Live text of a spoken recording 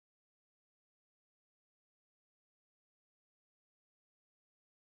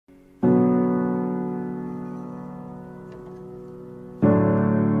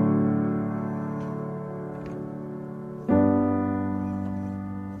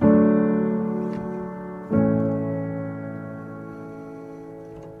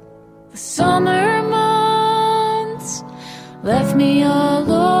Summer months left me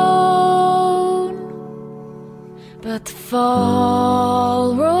alone, but the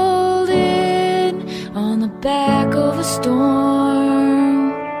fall rolled in on the back of a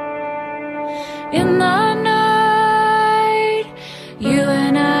storm. In the night, you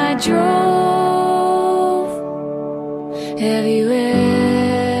and I drove. Have you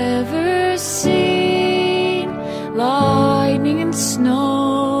ever seen lightning and snow?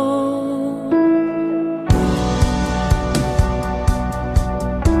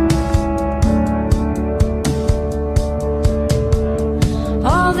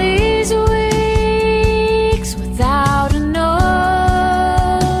 All these weeks without a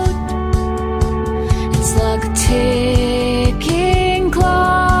note, it's like a ticking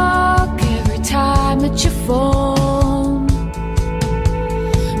clock every time that you phone.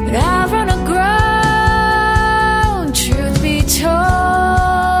 But I've run aground, truth be told,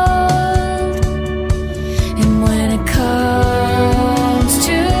 and when it comes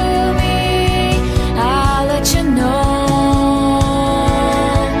to me, I'll let you know.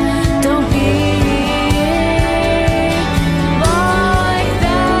 Don't be like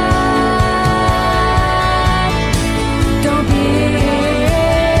that. Don't be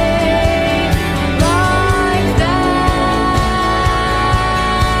like that.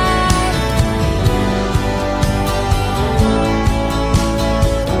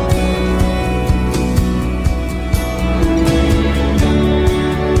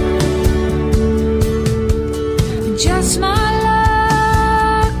 Just my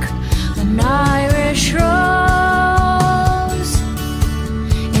luck, an Irish rose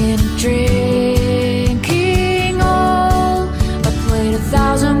in a drinking hole. I played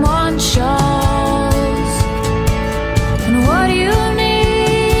 1,001 shows, and what you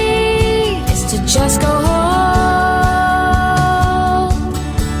need is to just go home.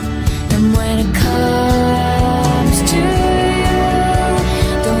 And when it comes to you,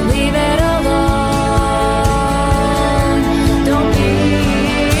 don't leave it alone. Don't be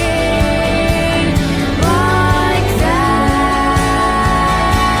like that.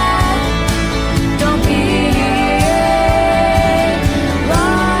 Don't be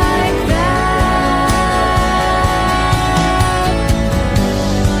like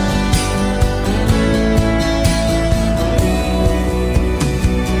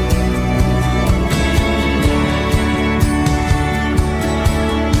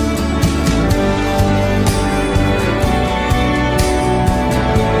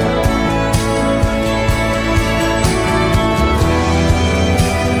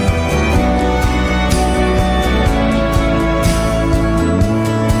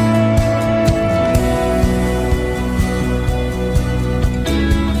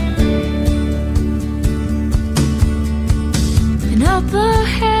And up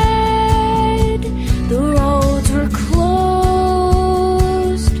ahead, the roads were closed,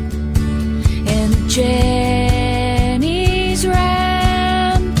 and the Jennies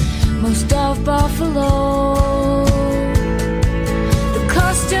ran most of Buffalo.